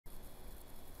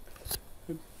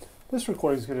This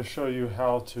recording is going to show you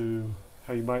how you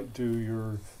might do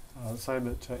your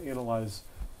assignment to analyze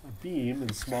a beam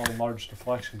in small and large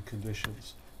deflection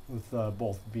conditions with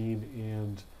both beam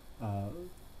and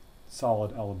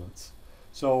solid elements.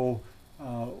 So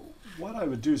what I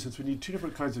would do, since we need two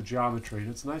different kinds of geometry, and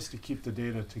it's nice to keep the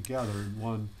data together in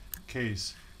one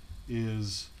case,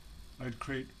 is I'd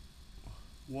create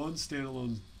one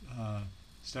standalone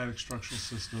static structural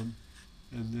system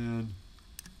and then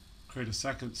create a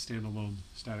second standalone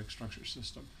static structure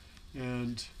system.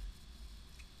 And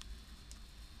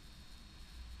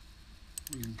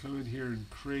we can come in here and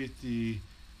create the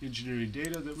engineering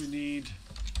data that we need.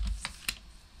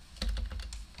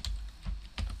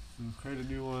 We'll create a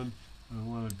new one. I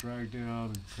want to drag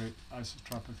down and create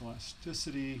isotropic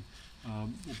elasticity.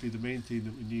 Will be the main thing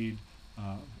that we need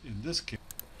in this case.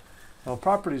 Now,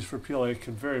 properties for PLA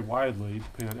can vary widely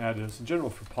depending on additives, in general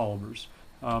for polymers.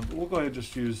 But we'll go ahead and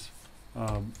just use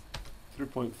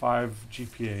 3.5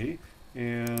 GPa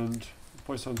and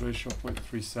Poisson's ratio of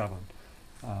 0.37.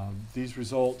 These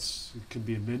results can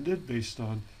be amended based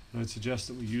on, and I'd suggest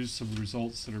that we use some of the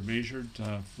results that are measured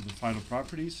for the final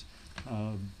properties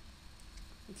from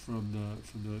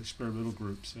the experimental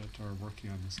groups that are working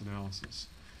on this analysis.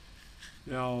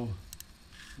 Now,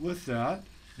 with that,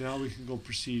 now we can go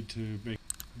proceed to make.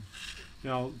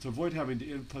 Now, to avoid having to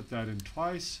input that in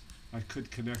twice, I could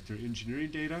connect their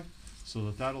engineering data so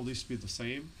that that'll at least be the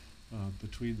same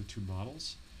between the two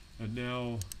models. And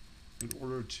now, in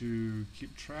order to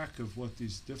keep track of what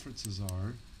these differences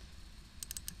are,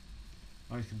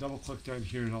 I can double click down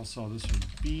here and also this one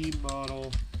beam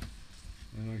model,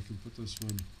 and I can put this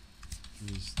one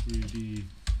as 3D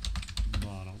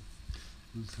model.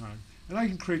 Okay. And you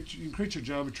can create your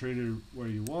geometry where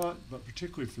you want, but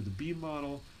particularly for the beam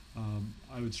model,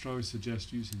 I would strongly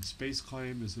suggest using space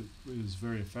claim, as it is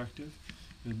very effective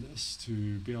in this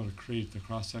to be able to create the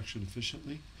cross-section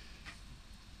efficiently.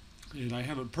 And I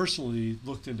haven't personally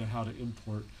looked into how to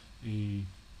import a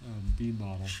beam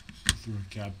model through a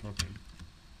CAD program.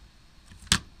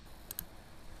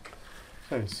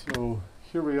 Okay, so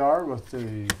here we are with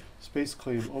the space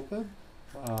claim open.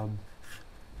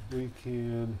 We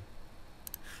can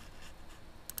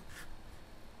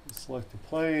select the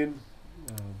plane.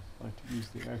 I like to use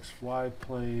the XY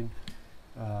plane.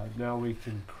 Now we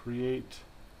can create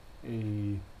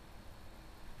it's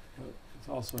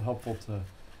also helpful to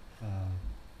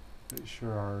make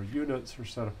sure our units are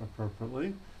set up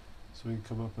appropriately. So we can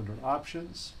come up under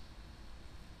options,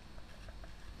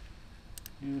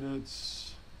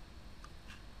 units,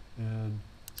 and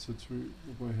since we'll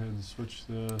go ahead and switch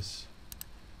this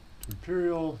to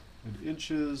imperial and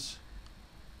inches,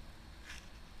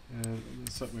 and I'm going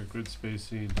to set my grid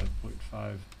spacing at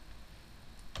 0.5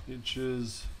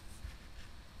 inches.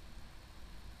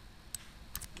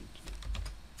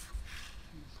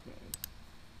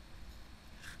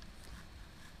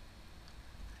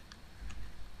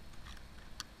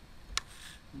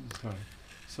 Okay,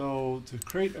 so to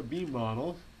create a beam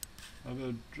model, I'm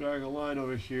going to drag a line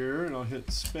over here and I'll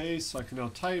hit space. So I can now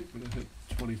type and I'll hit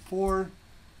 24. So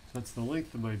that's the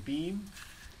length of my beam.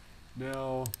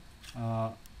 Now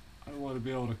I want to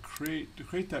be able to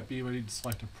create that beam. I need to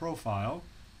select a profile.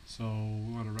 So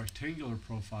we want a rectangular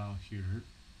profile here.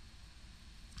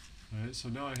 All right, so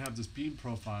now I have this beam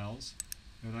profiles,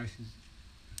 and I can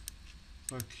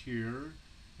click here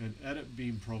and edit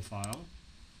beam profile.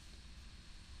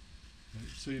 Okay,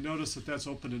 so you notice that that's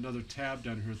opened another tab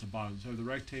down here at the bottom. So I have the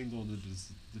rectangle and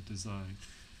the design.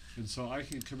 And so I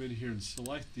can come in here and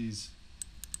select these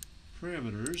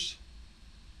parameters.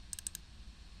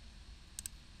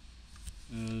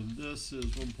 And this is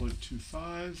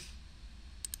 1.25.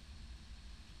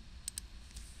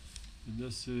 And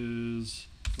this is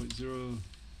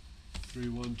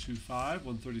 0.03125,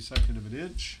 1/32 of an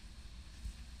inch.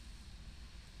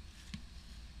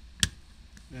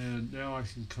 And now I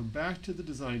can come back to the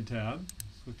design tab,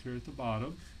 click here at the bottom,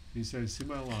 and you say, see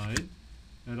my line.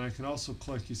 And I can also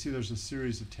click, you see there's a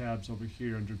series of tabs over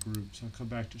here under groups. I'll come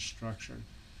back to structure.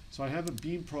 So I have a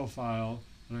beam profile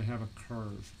and I have a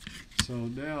curve. So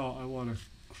now I want to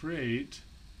create,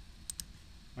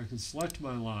 I can select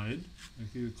my line. I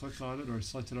can either click on it or I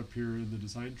select it up here in the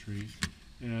design tree,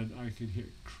 and I can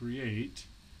hit create.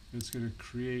 It's going to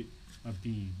create a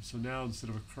beam. So now instead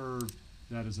of a curve,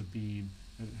 that is a beam,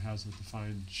 and it has a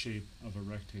defined shape of a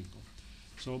rectangle.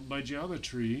 So my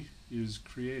geometry is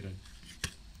created.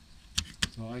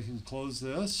 So I can close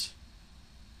this.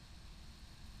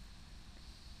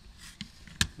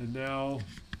 And now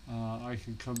I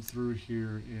can come through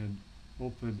here and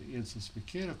open ANSYS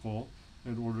Mechanical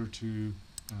in order to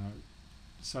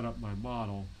set up my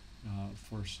model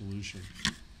for solution.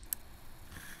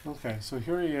 Okay, so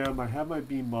here I am. I have my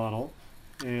beam model,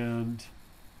 and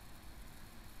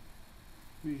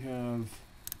we have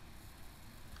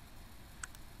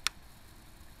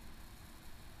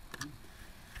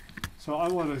so I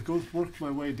want to go work my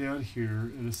way down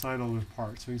here and assign all the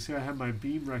parts. So you can see I have my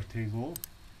beam rectangle.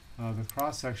 The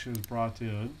cross section is brought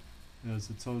in as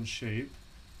its own shape,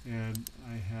 and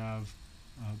I have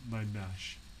my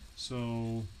mesh.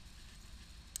 So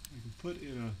I can put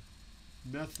in a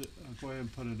method. I'll go ahead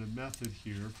and put in a method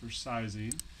here for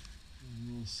sizing.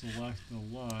 And we'll select the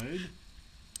line,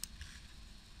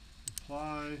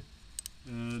 apply,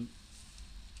 and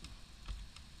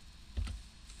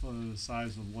put a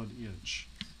size of 1 inch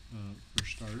for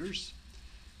starters.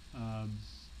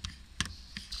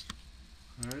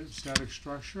 Alright, static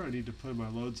structure. I need to put in my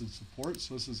loads and supports.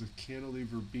 So this is a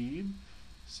cantilever beam.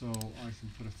 So I can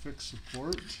put a fixed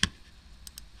support.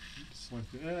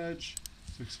 Select the edge,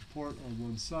 fixed support on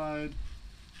one side.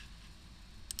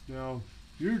 Now,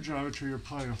 your geometry, you're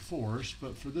applying a force,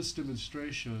 but for this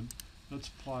demonstration, let's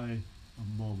apply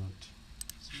a moment.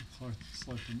 So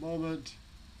select a moment,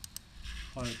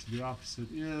 apply it to the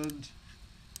opposite end,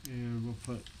 and we'll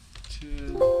put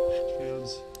 10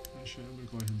 cans. Actually, I'm going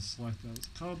to go ahead and select that as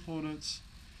components,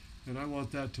 and I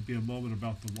want that to be a moment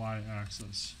about the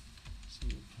y-axis. So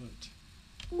we'll put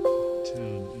 10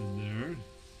 in there.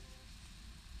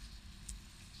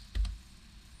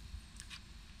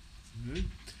 Okay.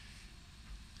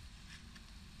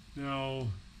 Now,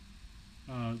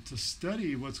 to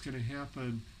study what's going to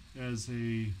happen as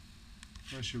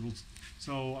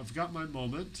so I've got my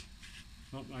moment.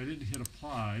 Oh, I didn't hit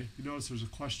apply. You notice there's a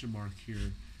question mark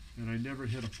here, and I never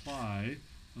hit apply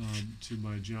to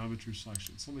my geometry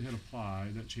selection. So let me hit apply.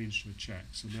 That changed to a check.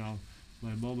 So now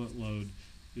my moment load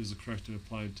is correct and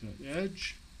applied to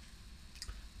edge.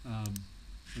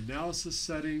 Analysis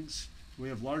settings. We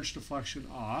have large deflection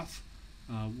off.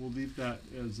 We'll leave that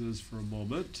as is for a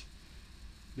moment.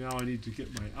 Now I need to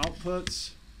get my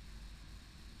outputs.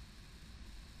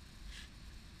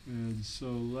 And so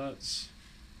let's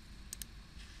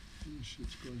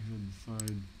go ahead and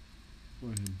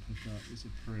put that as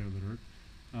a parameter.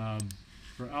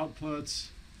 For outputs,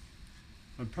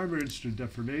 I'm primarily interested in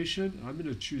deformation. I'm going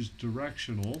to choose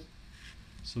directional.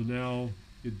 So now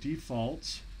it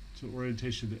defaults to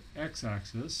orientation to the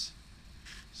x-axis.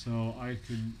 So I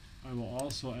will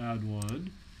also add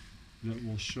one that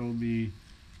will show me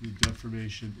the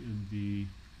deformation in the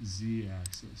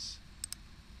z-axis.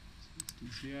 So let's do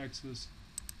z-axis.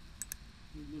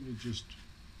 Let me just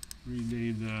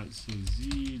rename that. So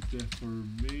z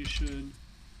deformation.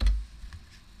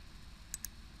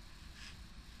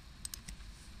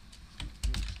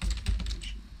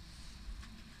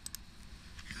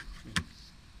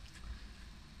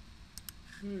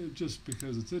 Just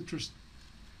because it's interesting.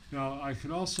 Now I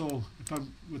can also, if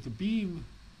I'm with a beam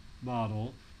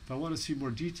model, if I want to see more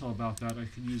detail about that, I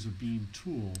can use a beam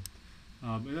tool.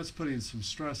 And that's putting in some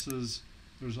stresses.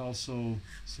 There's also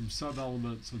some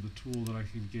sub-elements of the tool that I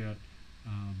can get.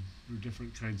 There are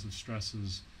different kinds of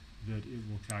stresses that it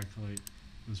will calculate,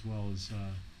 as well as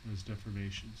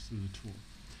deformations through the tool.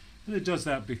 And it does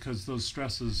that because those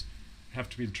stresses have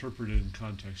to be interpreted in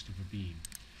context of a beam.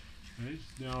 Okay,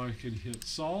 now I can hit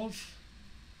solve.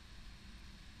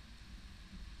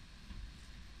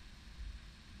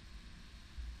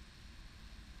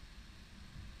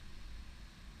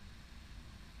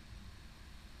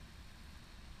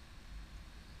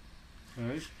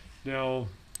 Okay, now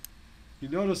you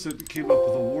notice it came up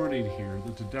with a warning here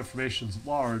that the deformation is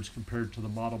large compared to the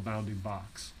model bounding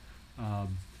box.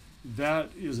 That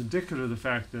is indicative of the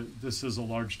fact that this is a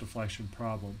large deflection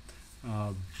problem.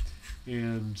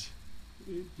 And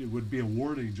it would be a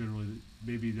warning generally that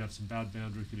maybe you have some bad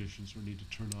boundary conditions or need to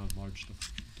turn on large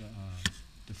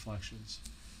deflections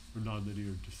or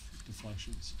nonlinear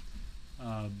deflections.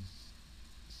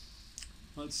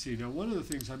 Let's see. Now, one of the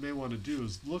things I may want to do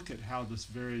is look at how this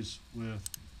varies with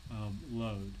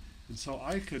load. And so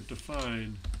I could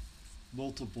define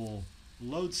multiple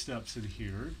load steps in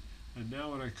here. And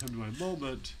now when I come to my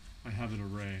moment, I have an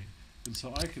array. And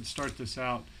so I could start this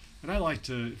out. And I like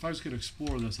to, if I was going to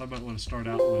explore this, I might want to start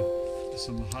out with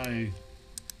some a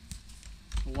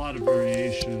lot of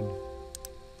variation.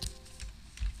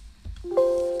 Why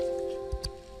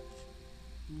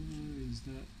is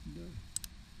that? No.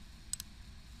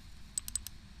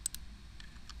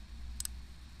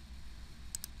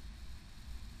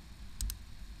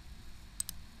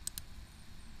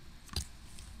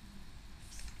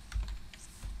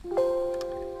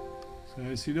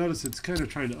 So you notice it's kind of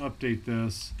trying to update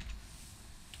this.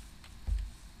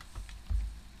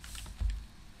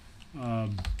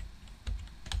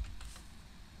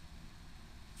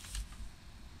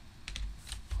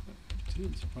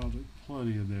 It's probably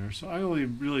plenty in there. So I only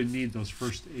really need those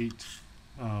first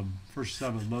first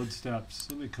 7 load steps.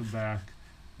 Let me come back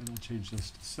and I'll change this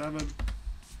to 7.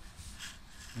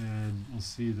 And we'll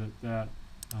see that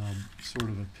sort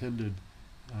of appended,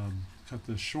 cut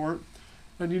this short.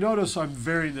 And you notice I'm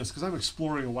varying this because I'm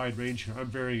exploring a wide range here. I'm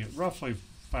varying it roughly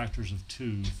factors of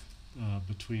 2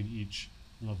 between each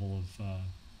level of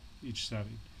each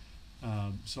setting.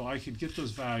 So I can get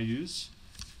those values.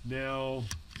 Now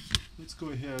let's go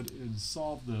ahead and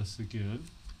solve this again.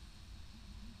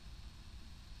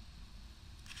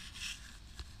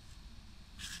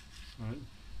 All right.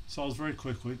 Solves very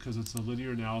quickly because it's a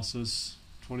linear analysis,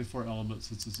 24 elements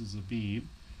since this is a beam.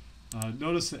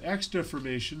 Notice the x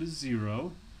deformation is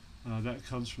 0. That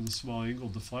comes from the small angle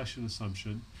deflection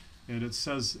assumption. And it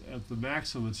says at the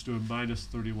maximum it's doing minus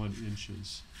 31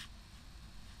 inches.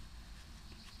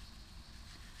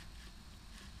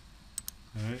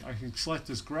 Okay. I can select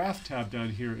this graph tab down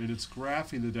here and it's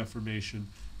graphing the deformation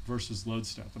versus load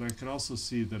step. And I can also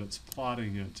see that it's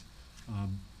plotting it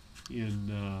in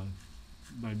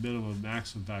my minimum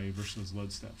maximum value versus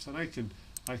load steps. And I can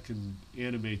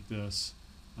animate this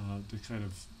to kind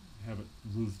of have it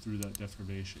move through that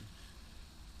deformation.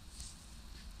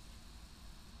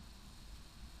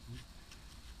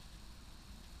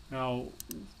 Now,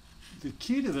 the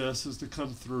key to this is to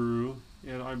come through,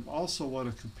 and I also want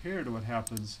to compare to what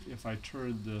happens if I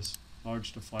turn this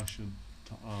large deflection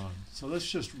to on. So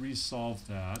let's just resolve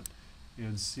that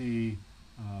and see,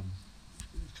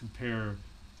 compare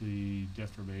the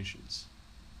deformations.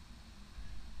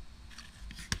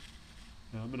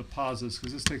 Now I'm going to pause this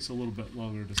because this takes a little bit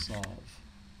longer to solve.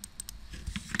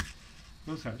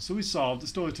 Okay, so we solved.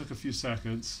 This only took a few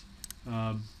seconds.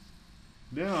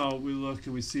 Now we look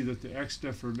and we see that the x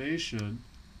deformation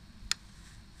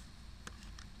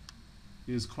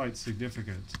is quite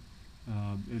significant.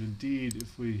 And indeed,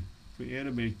 if we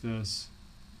animate this,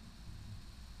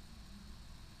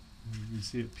 you can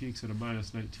see it peaks at a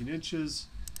minus 19 inches.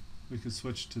 We can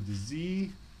switch to the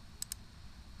z.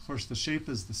 Of course, the shape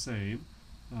is the same,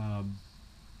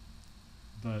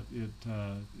 but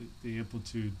the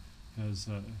amplitude has,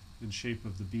 in shape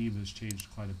of the beam, has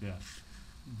changed quite a bit.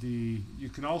 You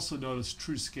can also notice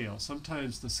true scale.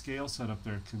 Sometimes the scale setup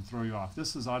there can throw you off.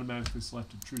 This is automatically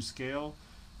selected true scale.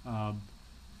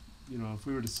 You know, if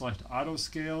we were to select auto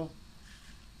scale,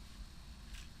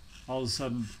 all of a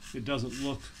sudden it doesn't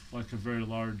look like a very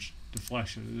large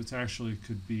deflection. It actually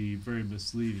could be very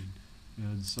misleading.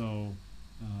 And so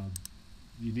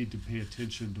you need to pay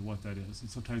attention to what that is. And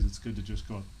sometimes it's good to just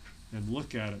go and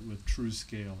look at it with true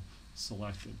scale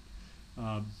selected.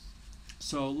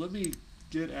 So let me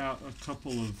get out a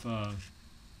couple of,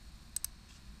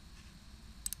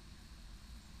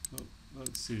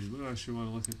 let's see, we actually want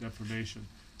to look at deformation.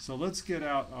 So let's get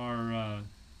out our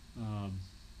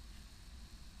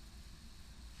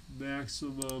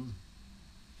maximum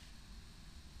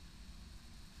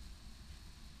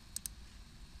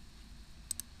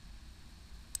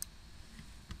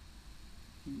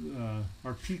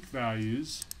our peak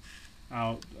values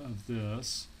out of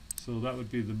this. So that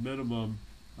would be the minimum,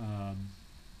 and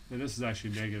this is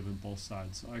actually negative on both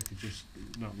sides, so I could just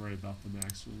not worry about the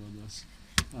maximum on this.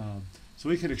 So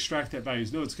we can extract that value.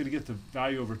 No, it's going to get the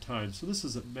value over time. So this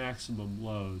is at maximum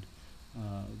load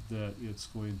that it's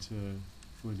going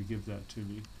to give that to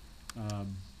me.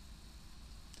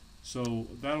 So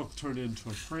that'll turn into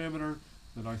a parameter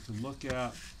that I can look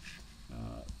at.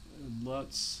 And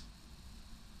let's.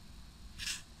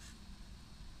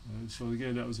 So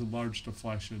again, that was a large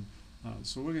deflection.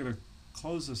 So we're going to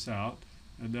close this out,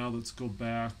 and now let's go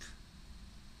back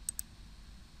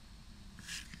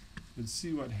and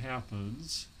see what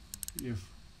happens if,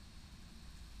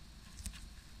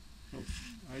 oh,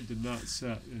 I did not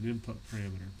set an input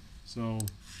parameter. So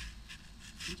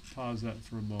let's pause that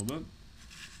for a moment.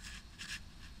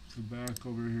 Go back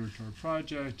over here to our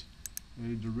project. I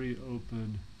need to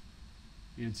reopen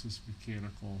ANSYS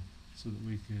Mechanical so that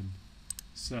we can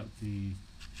set the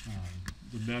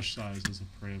mesh size as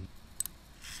a parameter.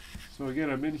 So again,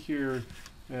 I'm in here,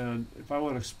 and if I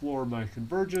want to explore my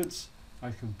convergence, I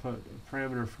can put a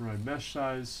parameter for my mesh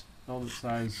size, element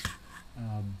size,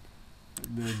 and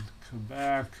then come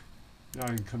back. Now I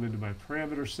can come into my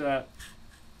parameter set.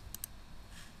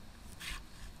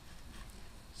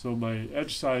 So my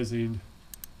edge sizing,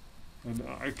 and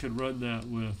I could run that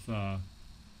with,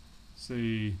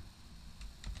 say,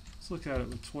 let's look at it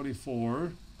with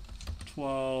 24,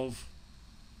 12,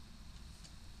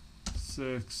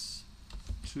 6,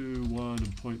 2, 1,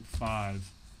 and 0.5.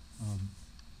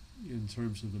 in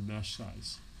terms of the mesh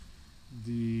size.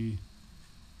 And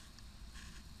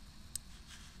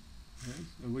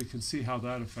we can see how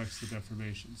that affects the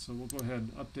deformation. So we'll go ahead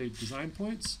and update design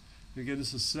points. Again,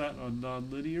 this is set on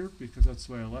nonlinear because that's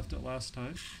the way I left it last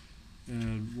time.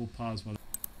 And we'll pause while.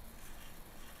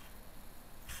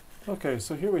 Okay,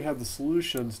 so here we have the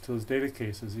solutions to those data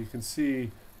cases. You can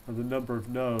see the number of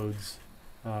nodes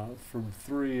from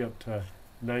 3 up to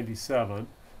 97.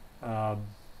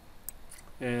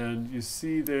 And you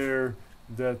see there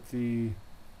that the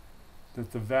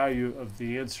value of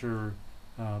the answer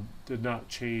did not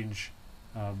change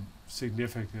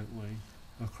significantly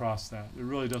across that. It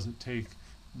really doesn't take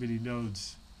many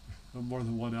nodes, more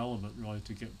than one element really,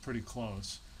 to get pretty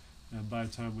close. And by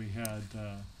the time we had,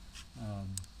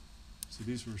 so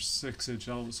these were 6-inch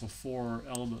elements, so 4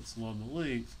 elements along the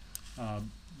length,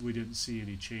 we didn't see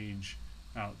any change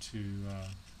out to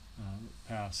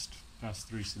past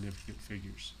 3 significant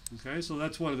figures. Okay, so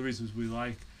that's one of the reasons we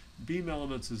like beam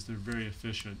elements, is they're very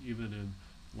efficient even in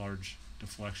large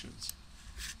deflections.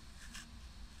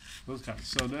 Okay,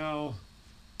 so now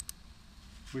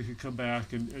we could come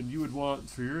back and you would want,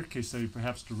 for your case study,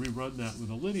 perhaps to rerun that with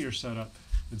a linear setup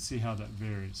and see how that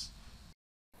varies.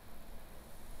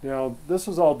 Now, this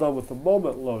is all done with the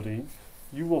moment loading.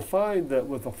 You will find that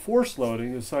with a force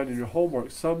loading, assigned in your homework,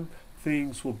 some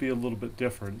things will be a little bit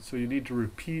different. So you need to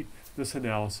repeat this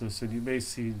analysis, and you may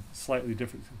see slightly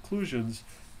different conclusions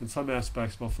in some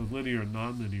aspects, both of linear and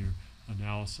nonlinear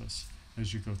analysis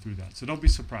as you go through that. So don't be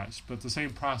surprised, but the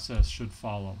same process should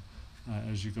follow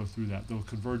as you go through that, though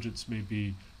convergence may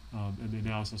be, and the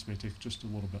analysis may take just a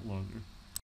little bit longer.